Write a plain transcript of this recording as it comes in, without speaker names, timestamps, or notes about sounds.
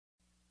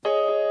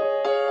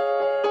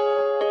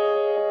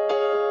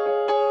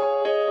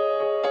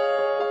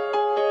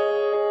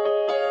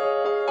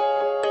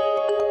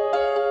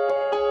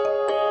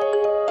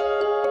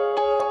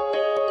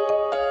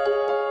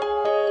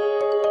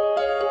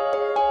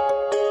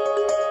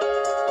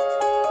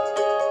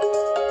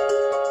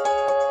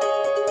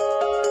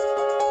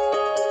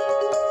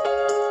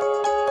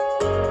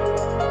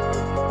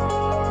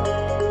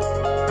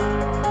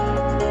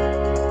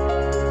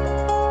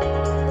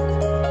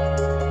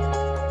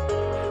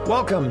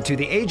Welcome to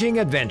the Aging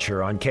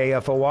Adventure on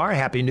KFOR.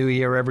 Happy New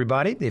Year,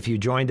 everybody. If you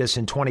joined us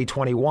in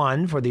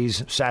 2021 for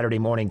these Saturday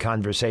morning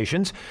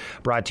conversations,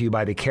 brought to you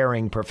by the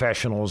caring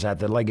professionals at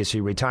the Legacy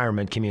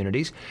Retirement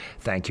Communities,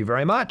 thank you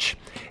very much.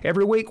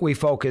 Every week we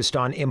focused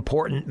on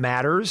important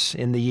matters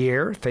in the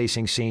year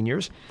facing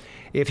seniors.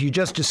 If you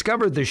just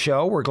discovered the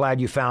show, we're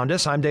glad you found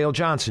us. I'm Dale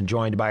Johnson,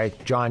 joined by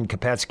John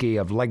Kopetsky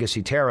of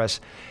Legacy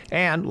Terrace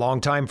and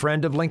longtime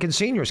friend of Lincoln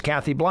Seniors,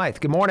 Kathy Blythe.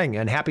 Good morning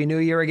and Happy New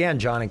Year again,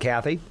 John and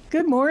Kathy.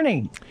 Good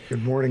morning.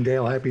 Good morning,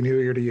 Dale. Happy New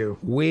Year to you.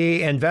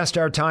 We invest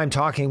our time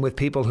talking with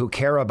people who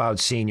care about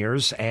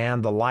seniors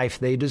and the life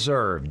they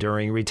deserve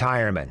during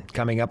retirement.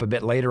 Coming up a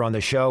bit later on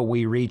the show,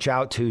 we reach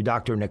out to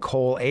Dr.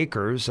 Nicole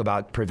Akers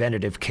about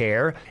preventative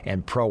care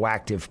and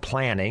proactive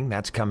planning.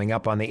 That's coming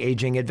up on the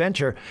Aging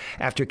Adventure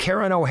after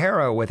Karen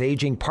O'Hara with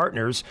Aging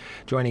Partners,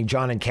 joining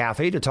John and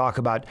Kathy to talk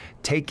about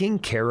taking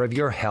care of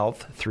your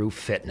health through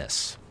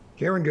fitness.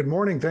 Karen, good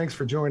morning. Thanks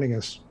for joining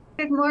us.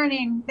 Good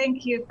morning.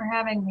 Thank you for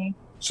having me.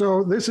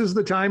 So this is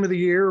the time of the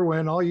year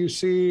when all you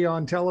see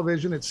on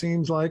television, it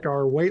seems like,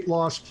 are weight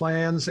loss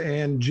plans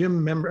and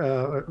gym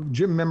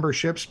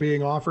memberships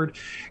being offered.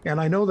 And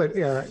I know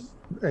that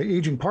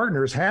Aging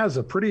Partners has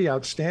a pretty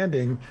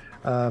outstanding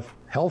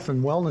health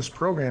and wellness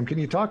program. Can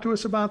you talk to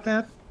us about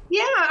that?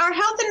 Yeah, our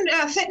health and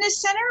fitness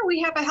center,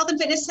 we have a health and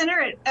fitness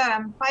center at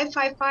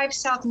 555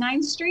 South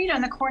 9th Street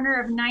on the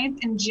corner of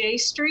 9th and J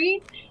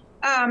Street,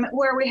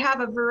 where we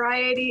have a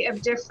variety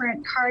of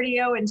different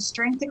cardio and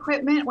strength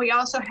equipment. We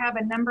also have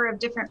a number of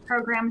different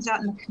programs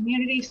out in the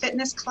community,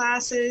 fitness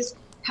classes,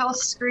 health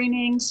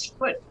screenings,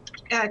 foot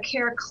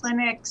care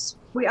clinics.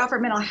 We offer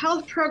mental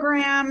health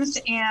programs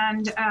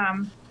and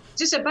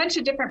just a bunch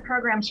of different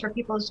programs for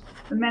people's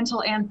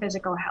mental and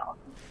physical health.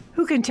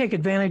 Who can take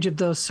advantage of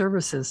those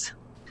services?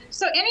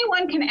 So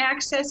anyone can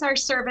access our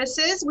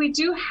services. We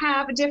do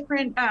have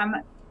different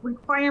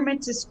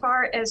requirements as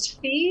far as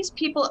fees.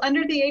 People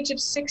under the age of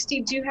 60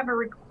 do have a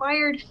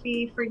required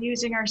fee for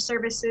using our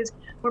services.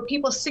 For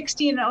people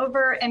 60 and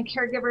over and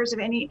caregivers of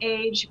any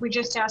age, we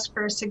just ask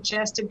for a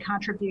suggested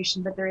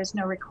contribution, but there is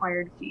no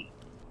required fee.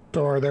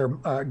 So are there,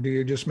 do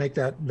you just make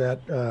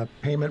that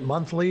payment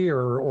monthly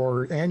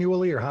or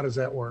annually, or how does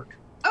that work?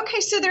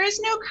 Okay, so there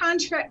is no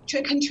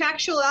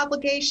contractual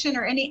obligation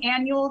or any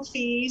annual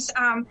fees.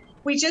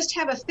 We just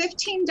have a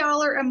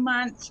 $15 a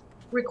month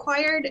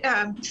required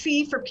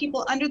fee for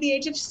people under the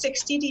age of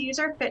 60 to use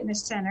our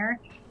fitness center,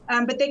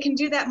 but they can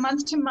do that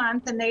month to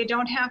month and they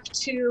don't have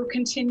to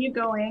continue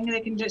going.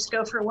 They can just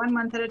go for 1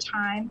 month at a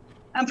time.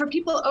 For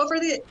people over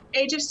the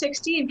age of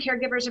 60 and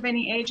caregivers of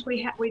any age,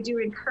 we do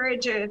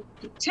encourage a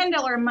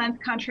 $10 a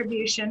month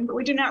contribution, but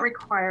we do not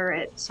require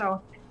it.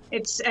 So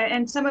it's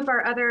and some of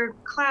our other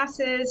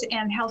classes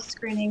and health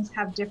screenings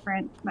have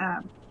different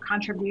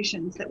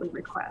contributions that we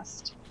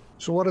request.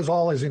 So what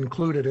is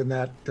included in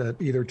that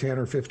either $10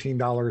 or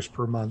 $15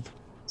 per month?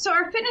 So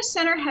our fitness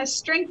center has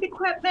strength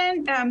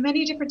equipment,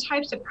 many different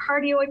types of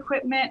cardio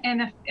equipment,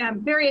 and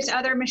various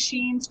other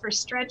machines for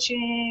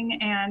stretching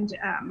and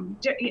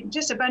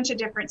just a bunch of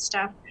different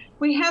stuff.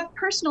 We have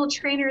personal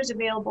trainers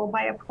available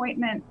by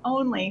appointment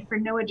only for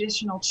no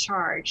additional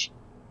charge,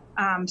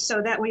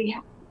 so that we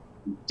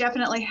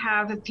definitely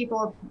have, if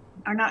people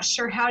are not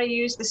sure how to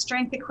use the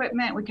strength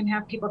equipment, we can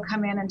have people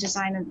come in and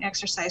design an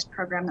exercise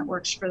program that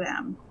works for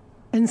them.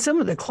 And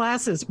some of the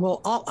classes,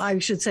 all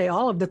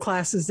of the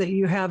classes that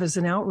you have as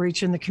an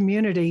outreach in the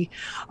community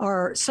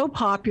are so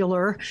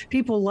popular.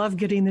 People love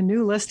getting the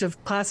new list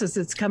of classes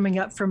that's coming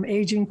up from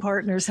Aging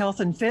Partners Health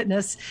and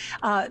Fitness.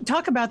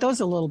 Talk about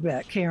those a little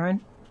bit,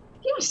 Karen.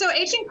 Yeah, so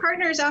Aging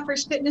Partners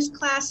offers fitness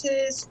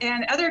classes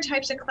and other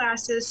types of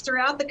classes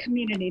throughout the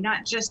community,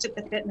 not just at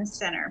the fitness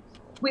center.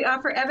 We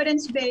offer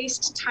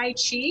evidence-based Tai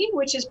Chi,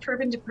 which is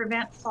proven to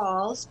prevent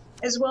falls,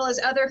 as well as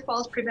other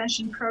falls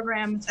prevention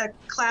programs. A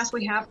class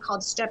we have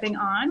called Stepping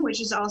On,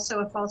 which is also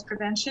a falls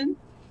prevention.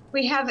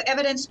 We have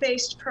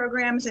evidence-based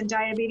programs in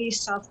diabetes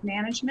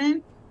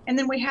self-management. And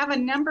then we have a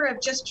number of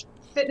just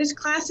fitness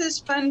classes,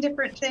 fun,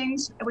 different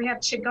things. We have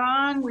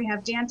Qigong, we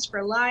have Dance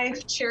for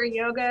Life, chair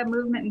yoga,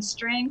 movement and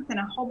strength, and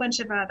a whole bunch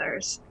of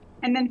others.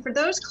 And then for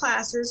those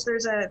classes,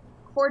 there's a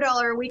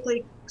 $4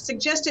 weekly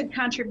suggested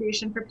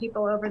contribution for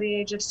people over the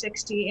age of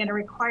 60 and a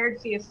required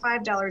fee of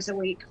 $5 a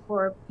week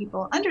for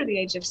people under the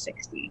age of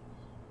 60.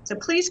 So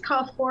please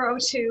call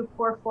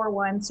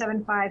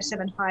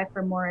 402-441-7575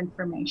 for more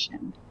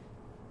information.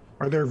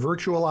 Are there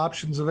virtual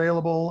options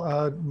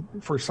available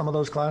for some of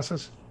those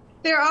classes?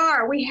 There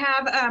are. We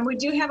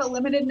do have a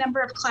limited number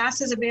of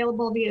classes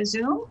available via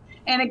Zoom.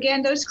 And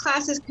again, those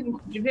classes can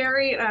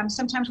vary.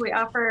 Sometimes we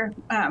offer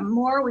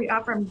more. We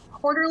offer them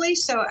quarterly.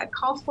 So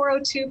call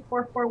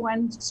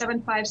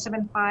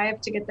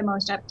 402-441-7575 to get the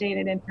most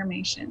updated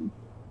information.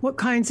 What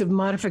kinds of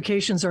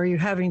modifications are you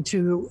having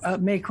to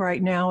make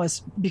right now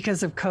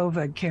because of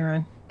COVID,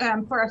 Karen?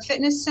 For our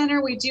fitness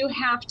center, we do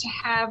have to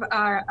have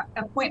our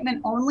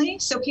appointment only.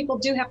 So people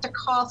do have to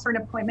call for an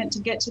appointment to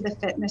get to the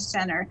fitness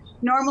center.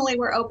 Normally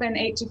we're open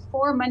 8 to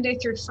 4, Monday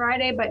through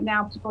Friday, but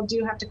now people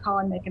do have to call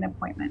and make an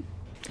appointment.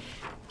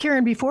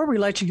 Karen, before we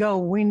let you go,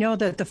 we know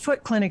that the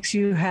foot clinics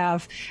you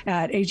have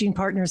at Aging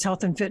Partners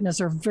Health and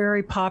Fitness are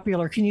very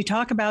popular. Can you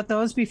talk about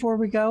those before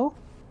we go?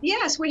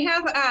 Yes, we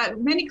have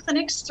many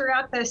clinics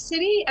throughout the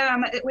city.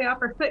 We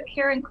offer foot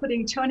care,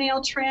 including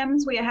toenail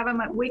trims. We have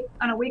them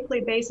on a weekly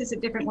basis at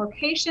different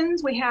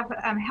locations. We have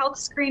health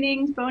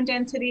screenings, bone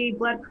density,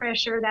 blood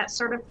pressure, that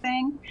sort of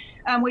thing.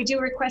 We do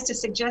request a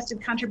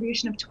suggested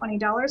contribution of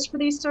 $20 for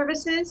these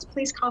services.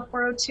 Please call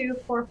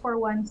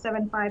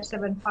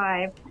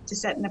 402-441-7575 to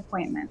set an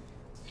appointment.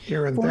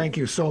 Karen, thank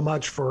you so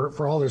much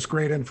for all this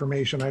great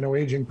information. I know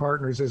Aging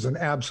Partners is an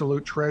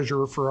absolute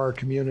treasure for our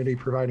community,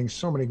 providing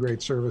so many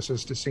great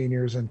services to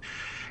seniors, and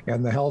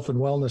the health and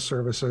wellness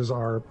services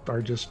are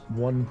just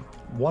one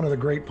of the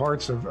great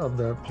parts of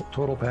the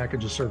total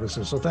package of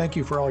services. So thank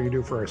you for all you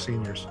do for our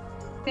seniors.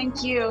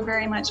 Thank you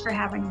very much for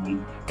having me.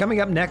 Coming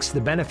up next,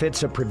 the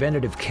benefits of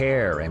preventative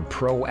care and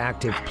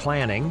proactive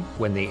planning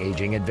when the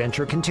Aging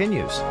Adventure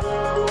continues.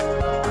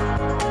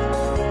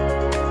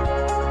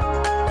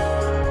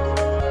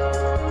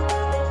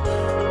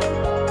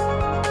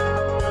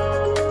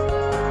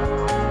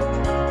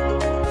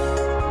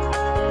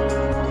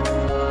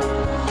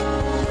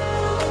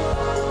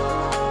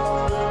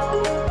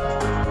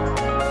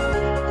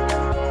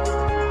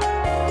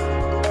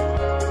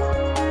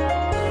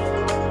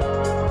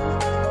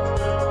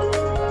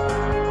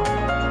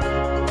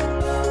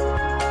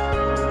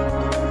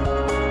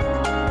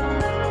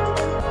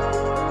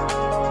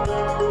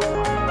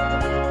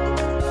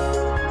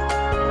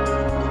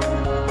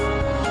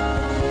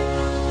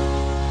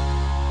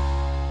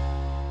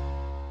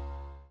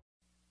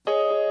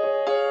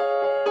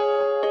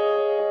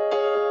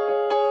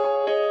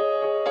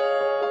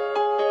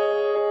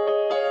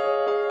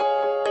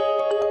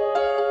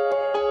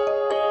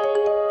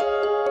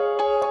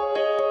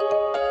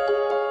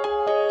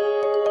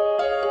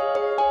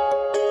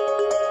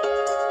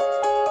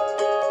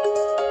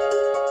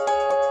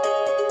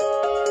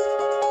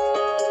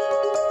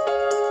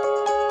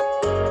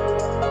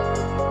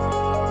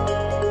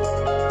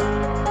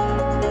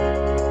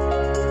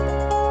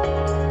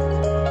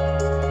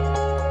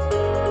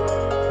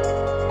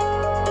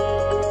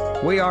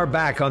 We are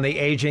back on the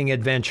Aging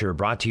Adventure,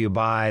 brought to you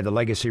by the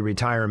Legacy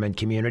Retirement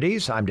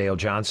Communities. I'm Dale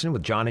Johnson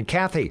with John and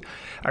Kathy.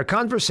 Our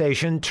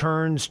conversation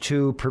turns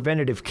to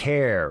preventative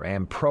care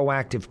and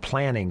proactive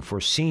planning for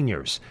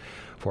seniors.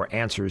 For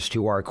answers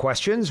to our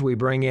questions, we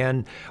bring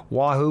in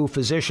Wahoo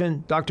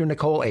physician Dr.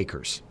 Nicole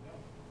Akers.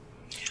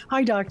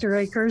 Hi, Dr.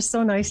 Akers.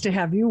 So nice to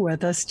have you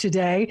with us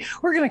today.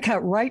 We're going to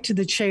cut right to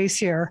the chase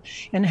here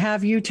and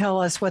have you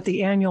tell us what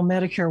the annual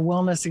Medicare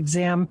Wellness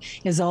exam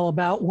is all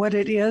about, what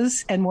it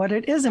is and what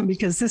it isn't,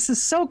 because this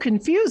is so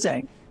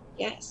confusing.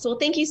 Yes, well,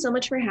 thank you so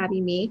much for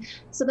having me.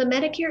 So the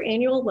Medicare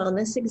Annual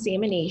Wellness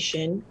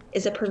Examination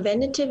is a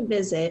preventative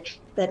visit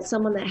that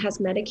someone that has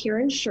Medicare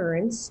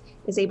insurance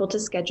is able to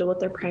schedule with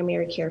their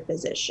primary care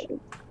physician.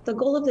 The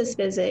goal of this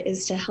visit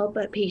is to help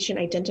a patient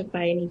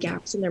identify any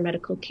gaps in their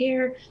medical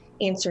care,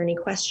 answer any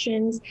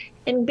questions,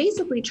 and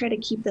basically try to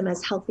keep them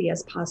as healthy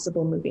as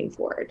possible moving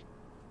forward.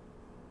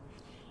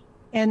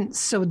 And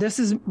so this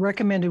is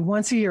recommended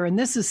once a year, and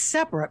this is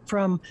separate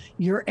from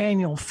your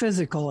annual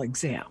physical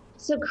exam.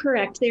 So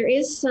correct. There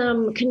is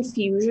some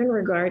confusion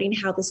regarding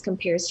how this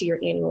compares to your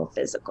annual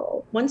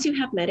physical. Once you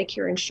have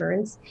Medicare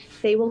insurance,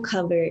 they will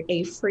cover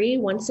a free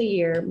once a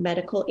year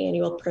medical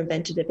annual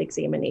preventative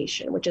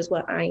examination, which is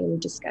what I am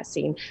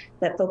discussing,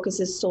 that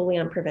focuses solely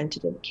on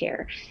preventative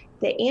care.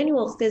 The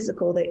annual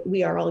physical that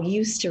we are all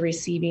used to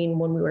receiving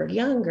when we were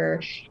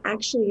younger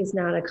actually is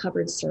not a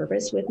covered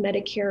service with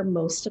Medicare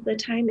most of the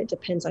time. It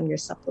depends on your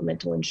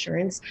supplemental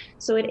insurance.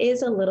 So it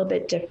is a little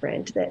bit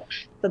different. That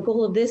the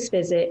goal of this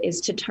visit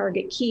is to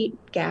target key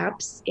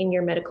gaps in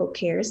your medical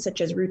care, such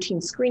as routine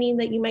screening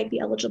that you might be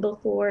eligible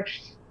for,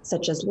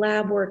 such as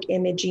lab work,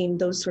 imaging,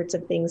 those sorts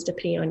of things,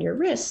 depending on your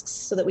risks,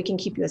 so that we can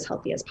keep you as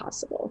healthy as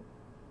possible.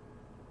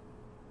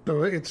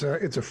 So it's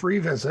a free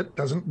visit,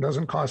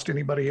 doesn't cost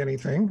anybody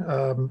anything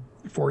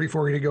for you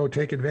to go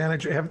take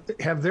advantage.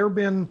 Have there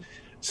been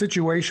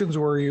situations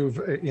where you've,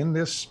 in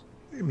this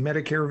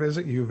Medicare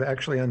visit, you've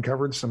actually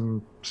uncovered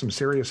some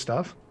serious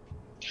stuff?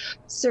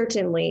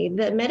 Certainly.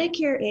 The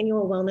Medicare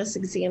Annual Wellness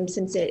Exam,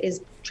 since it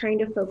is trying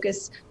to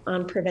focus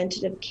on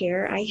preventative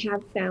care, I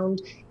have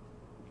found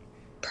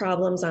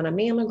problems on a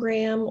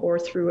mammogram or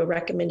through a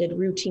recommended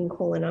routine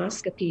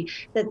colonoscopy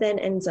that then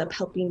ends up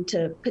helping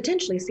to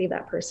potentially save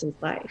that person's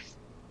life.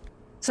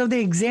 So the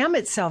exam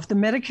itself, the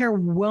Medicare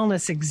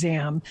Wellness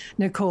Exam,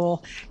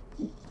 Nicole,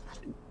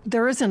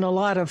 there isn't a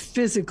lot of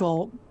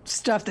physical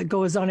stuff that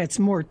goes on. It's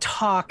more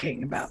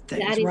talking about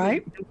things, that is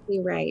right? Exactly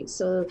right.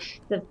 So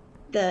the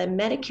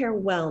Medicare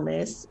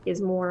Wellness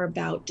is more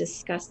about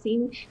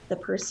discussing the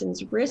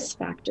person's risk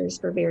factors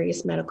for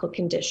various medical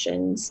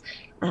conditions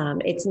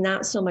It's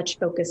not so much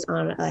focused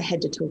on a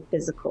head-to-toe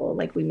physical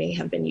like we may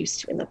have been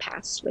used to in the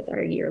past with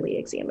our yearly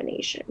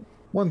examination.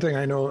 One thing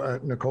I know,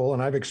 Nicole,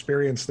 and I've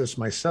experienced this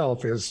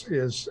myself,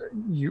 is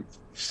you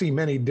see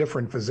many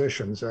different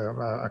physicians,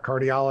 a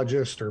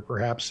cardiologist or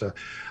perhaps a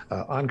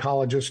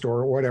oncologist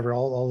or whatever,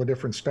 all the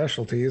different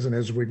specialties. And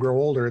as we grow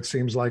older, it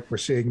seems like we're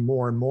seeing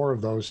more and more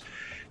of those.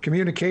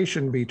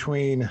 Communication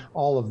between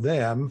all of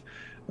them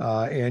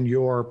and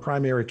your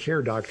primary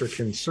care doctor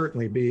can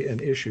certainly be an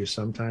issue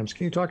sometimes.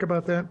 Can you talk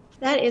about that?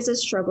 That is a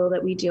struggle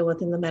that we deal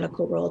with in the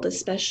medical world,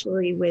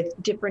 especially with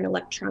different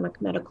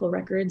electronic medical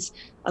records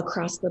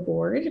across the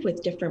board,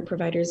 with different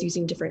providers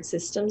using different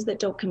systems that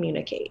don't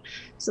communicate.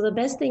 So the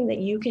best thing that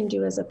you can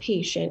do as a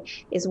patient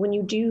is when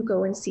you do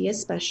go and see a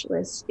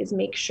specialist is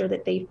make sure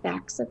that they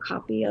fax a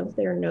copy of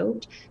their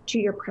note to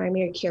your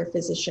primary care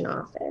physician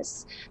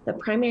office. The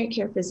primary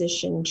care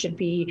physician should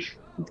be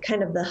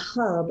kind of the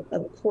hub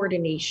of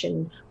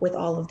coordination with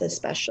all of the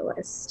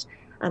specialists.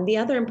 The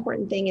other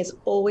important thing is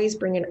always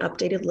bring an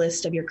updated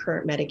list of your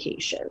current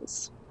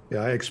medications. Yeah,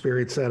 I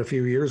experienced that a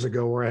few years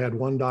ago where I had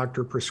one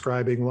doctor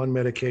prescribing one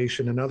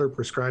medication, another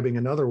prescribing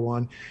another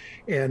one,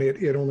 and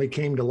it only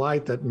came to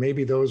light that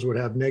maybe those would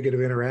have negative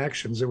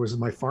interactions. It was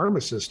my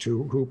pharmacist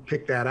who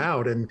picked that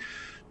out and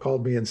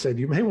called me and said,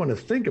 you may want to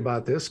think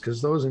about this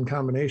because those in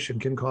combination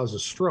can cause a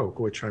stroke,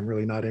 which I'm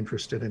really not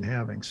interested in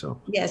having. So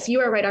yes,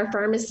 you are right. Our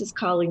pharmacist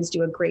colleagues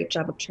do a great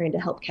job of trying to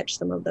help catch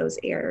some of those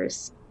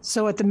errors.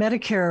 So at the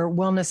Medicare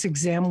wellness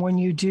exam, when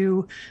you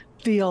do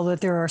feel that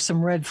there are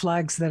some red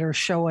flags that are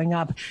showing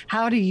up,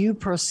 how do you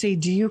proceed?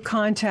 Do you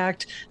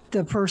contact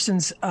the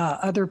person's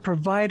other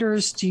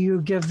providers? Do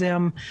you give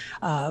them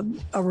a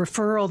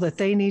referral that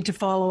they need to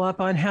follow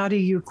up on? How do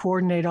you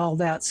coordinate all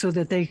that so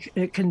that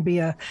it can be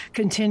a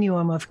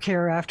continuum of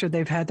care after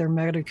they've had their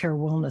Medicare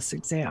wellness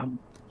exam?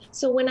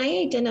 So when I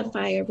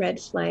identify a red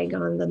flag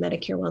on the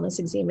Medicare wellness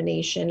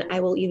examination, I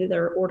will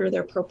either order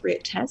the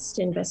appropriate test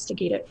to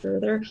investigate it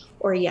further,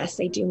 or yes,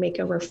 I do make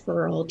a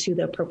referral to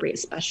the appropriate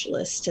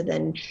specialist to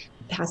then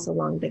pass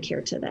along the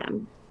care to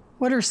them.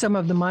 What are some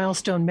of the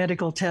milestone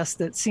medical tests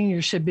that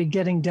seniors should be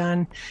getting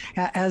done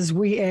as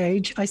we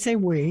age? I say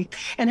we.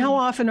 And how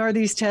often are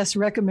these tests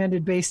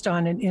recommended based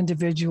on an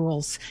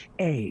individual's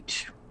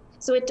age?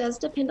 So it does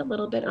depend a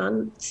little bit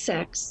on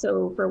sex.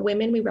 So for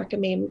women, we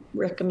recommend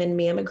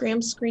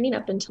mammogram screening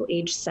up until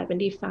age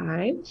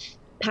 75,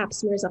 pap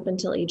smears up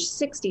until age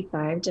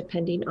 65,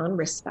 depending on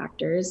risk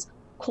factors,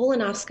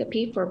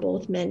 colonoscopy for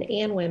both men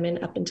and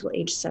women up until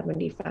age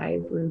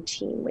 75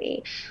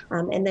 routinely.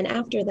 And then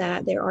after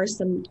that, there are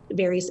some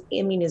various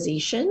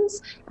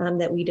immunizations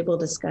that we will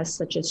discuss,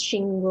 such as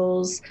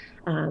shingles.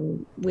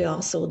 We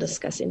also will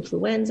discuss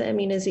influenza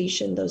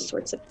immunization, those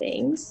sorts of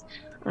things.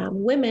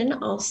 Women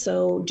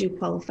also do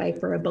qualify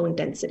for a bone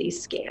density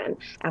scan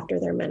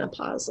after their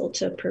menopausal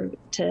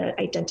to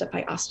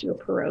identify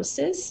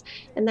osteoporosis.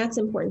 And that's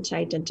important to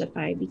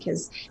identify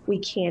because we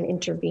can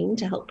intervene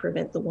to help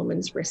prevent the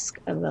woman's risk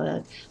of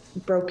a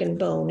broken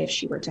bone if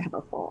she were to have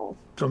a fall.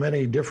 So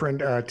many different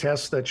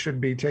tests that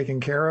should be taken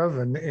care of,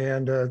 and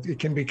it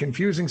can be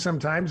confusing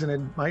sometimes, and it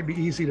might be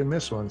easy to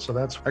miss one. So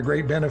that's a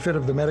great benefit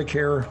of the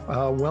Medicare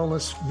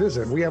wellness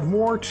visit. We have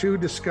more to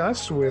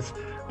discuss with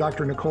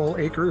Dr. Nicole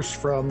Akers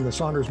from the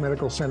Saunders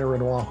Medical Center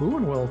in Oahu,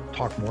 and we'll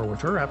talk more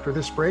with her after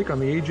this break on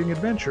The Aging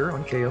Adventure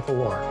on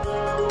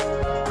KFOR.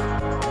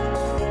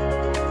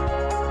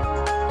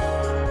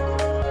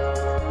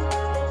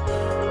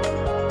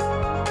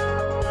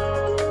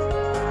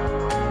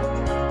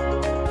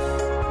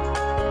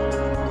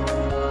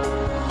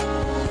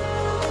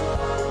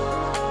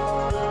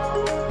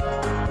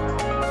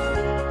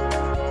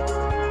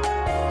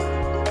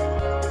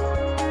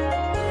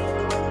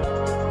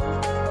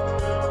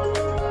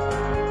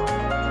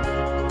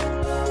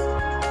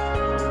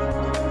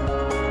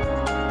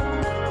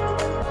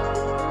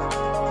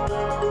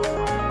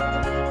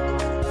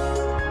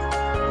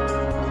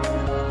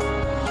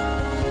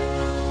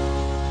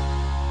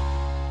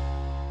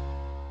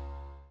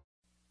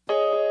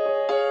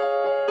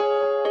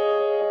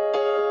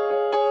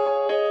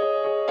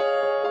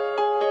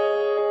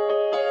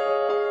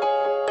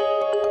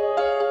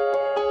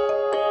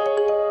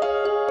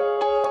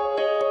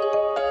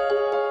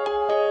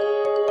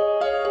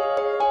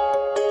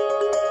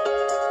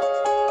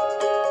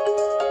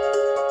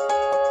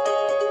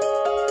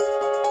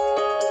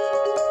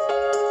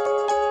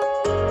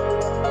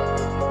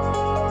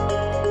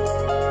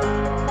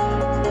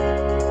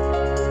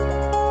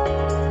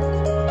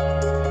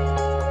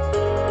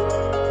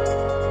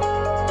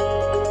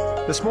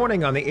 This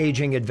morning on The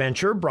Aging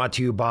Adventure, brought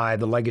to you by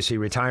the Legacy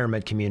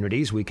Retirement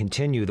Communities, we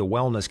continue the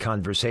wellness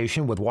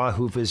conversation with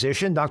Wahoo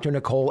physician Dr.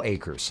 Nicole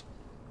Akers.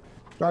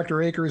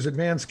 Dr. Akers,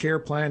 advanced care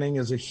planning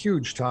is a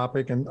huge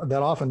topic and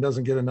that often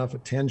doesn't get enough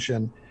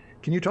attention.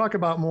 Can you talk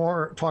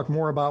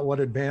more about what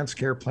advanced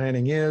care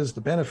planning is,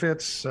 the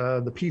benefits,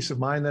 the peace of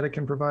mind that it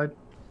can provide?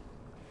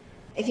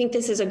 I think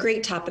this is a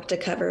great topic to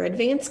cover.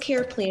 Advanced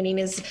care planning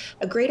is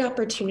a great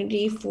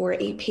opportunity for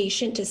a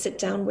patient to sit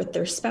down with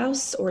their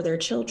spouse or their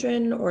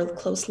children or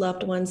close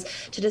loved ones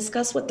to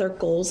discuss what their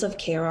goals of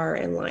care are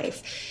in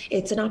life.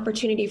 It's an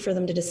opportunity for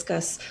them to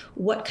discuss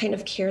what kind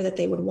of care that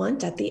they would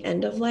want at the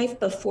end of life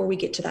before we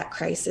get to that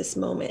crisis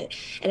moment.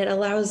 And it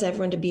allows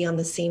everyone to be on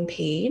the same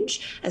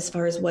page as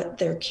far as what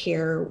their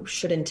care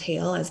should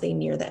entail as they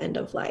near the end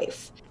of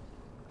life.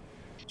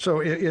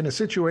 So in a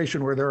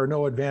situation where there are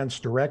no advance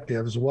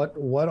directives, what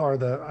are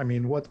the, I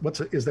mean,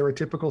 is there a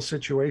typical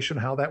situation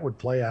how that would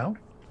play out?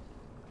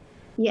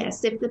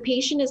 Yes, if the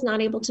patient is not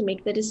able to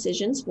make the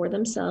decisions for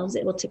themselves,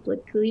 it will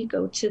typically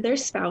go to their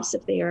spouse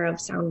if they are of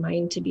sound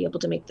mind to be able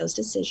to make those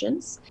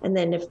decisions. And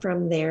then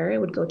from there, it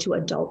would go to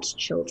adult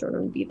children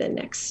would be the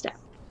next step.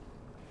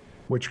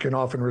 Which can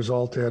often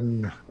result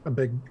in a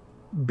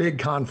big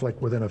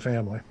conflict within a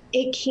family.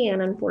 It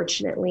can,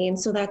 unfortunately. And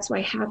so that's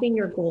why having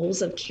your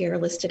goals of care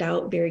listed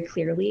out very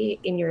clearly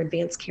in your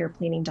advanced care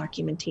planning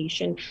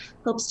documentation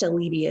helps to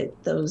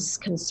alleviate those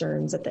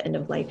concerns at the end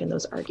of life and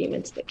those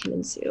arguments that can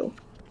ensue.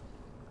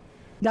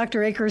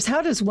 Dr. Akers,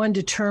 how does one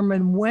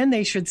determine when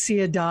they should see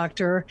a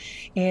doctor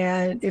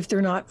and if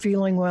they're not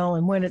feeling well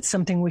and when it's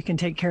something we can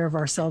take care of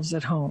ourselves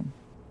at home?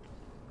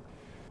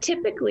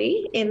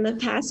 Typically, in the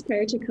past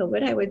prior to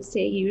COVID, I would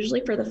say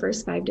usually for the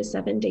first 5 to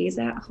 7 days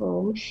at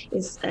home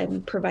is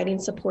providing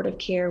supportive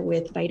care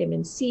with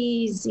vitamin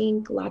C,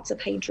 zinc, lots of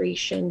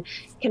hydration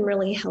can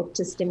really help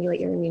to stimulate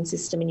your immune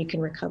system and you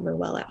can recover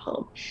well at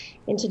home.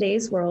 In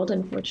today's world,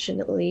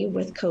 unfortunately,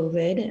 with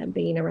COVID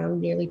being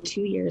around nearly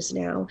 2 years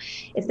now,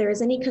 if there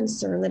is any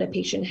concern that a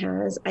patient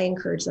has, I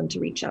encourage them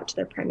to reach out to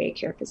their primary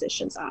care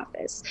physician's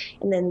office.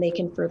 And then they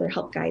can further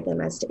help guide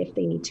them as to if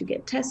they need to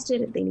get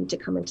tested, if they need to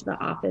come into the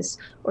office,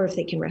 or if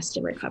they can rest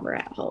and recover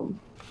at home.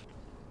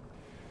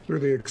 Through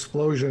the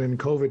explosion in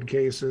COVID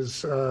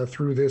cases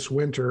through this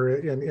winter,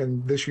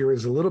 and this year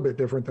is a little bit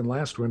different than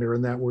last winter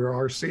in that we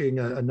are seeing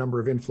a number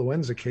of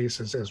influenza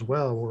cases as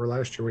well, where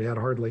last year we had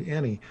hardly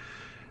any.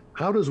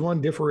 How does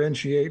one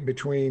differentiate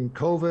between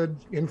COVID,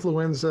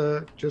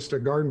 influenza, just a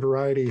garden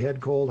variety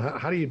head cold?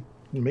 How do you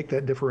make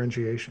that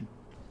differentiation?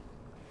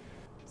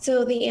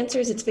 So the answer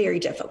is it's very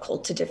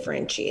difficult to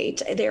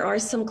differentiate. There are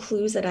some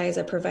clues that I as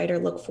a provider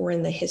look for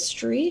in the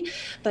history,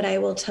 but I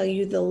will tell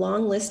you the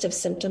long list of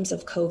symptoms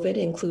of COVID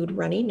include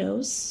runny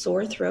nose,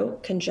 sore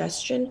throat,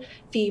 congestion,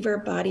 fever,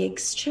 body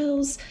aches,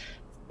 chills.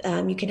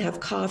 You can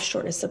have cough,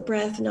 shortness of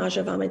breath,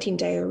 nausea, vomiting,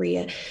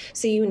 diarrhea.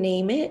 So you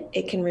name it,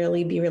 it can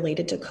really be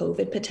related to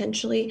COVID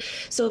potentially.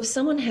 So if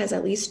someone has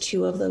at least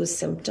 2 of those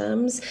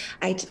symptoms,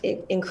 I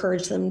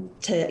encourage them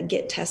to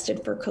get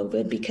tested for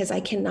COVID because I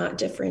cannot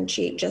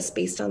differentiate just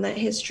based on that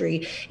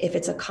history if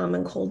it's a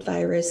common cold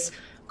virus,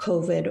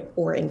 COVID,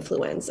 or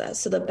influenza.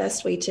 So the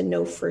best way to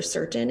know for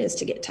certain is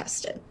to get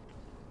tested.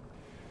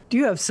 Do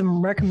you have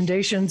some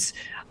recommendations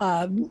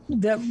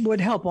that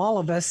would help all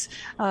of us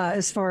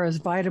as far as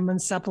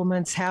vitamins,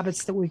 supplements,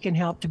 habits that we can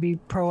help to be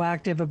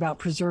proactive about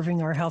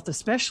preserving our health,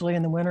 especially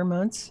in the winter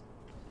months?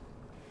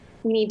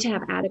 We need to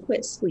have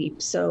adequate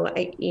sleep. So,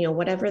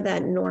 whatever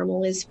that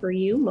normal is for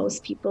you,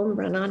 most people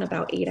run on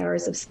about 8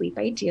 hours of sleep,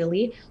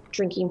 ideally,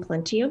 drinking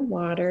plenty of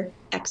water,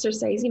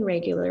 exercising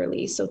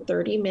regularly. So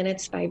 30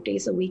 minutes, 5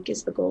 days a week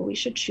is the goal we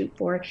should shoot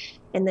for.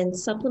 And then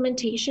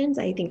supplementations,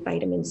 I think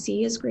vitamin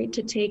C is great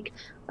to take.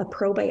 A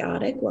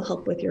probiotic will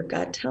help with your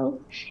gut health,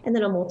 and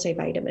then a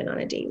multivitamin on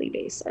a daily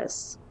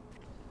basis.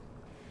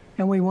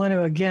 And we want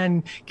to,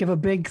 again, give a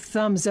big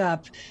thumbs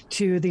up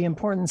to the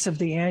importance of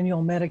the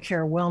annual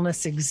Medicare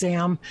Wellness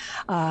exam.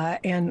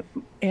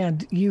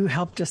 And you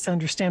helped us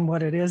understand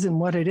what it is and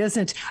what it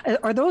isn't.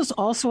 Are those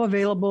also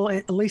available,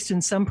 at least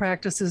in some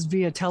practices,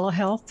 via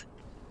telehealth?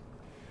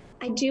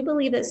 I do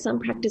believe that some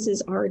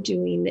practices are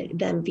doing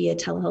them via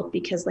telehealth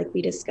because, like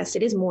we discussed,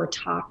 it is more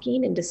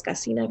talking and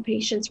discussing a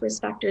patient's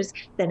risk factors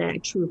than a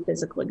true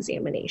physical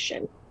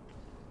examination.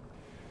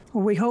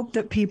 Well, we hope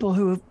that people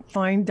who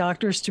find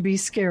doctors to be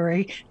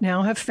scary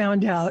now have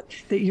found out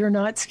that you're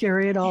not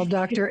scary at all,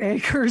 Dr.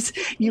 Akers.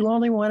 You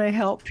only want to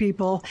help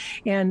people,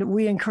 and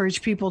we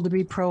encourage people to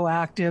be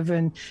proactive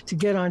and to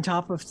get on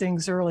top of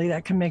things early.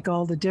 That can make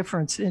all the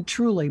difference and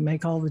truly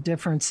make all the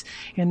difference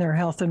in their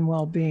health and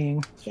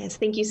well-being. Yes,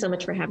 thank you so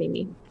much for having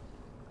me.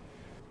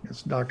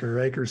 Yes, Dr.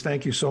 Akers,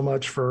 thank you so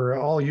much for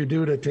all you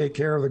do to take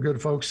care of the good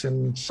folks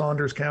in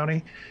Saunders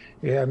County.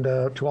 And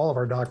to all of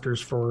our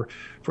doctors for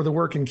the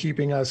work in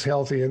keeping us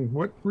healthy in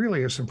what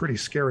really is some pretty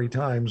scary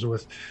times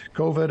with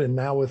COVID and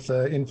now with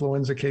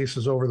influenza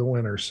cases over the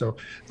winter. So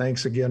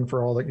thanks again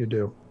for all that you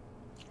do.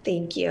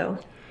 Thank you.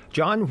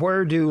 John,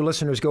 where do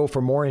listeners go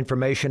for more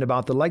information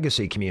about the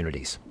legacy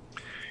communities?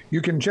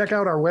 You can check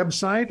out our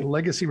website,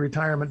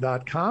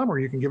 legacyretirement.com, or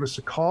you can give us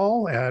a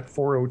call at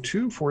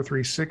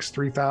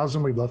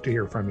 402-436-3000. We'd love to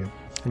hear from you.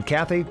 And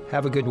Kathy,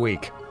 have a good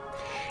week.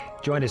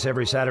 Join us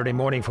every Saturday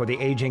morning for the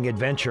Aging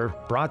Adventure,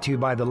 brought to you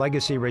by the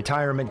Legacy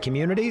Retirement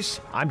Communities.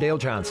 I'm Dale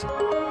Johnson.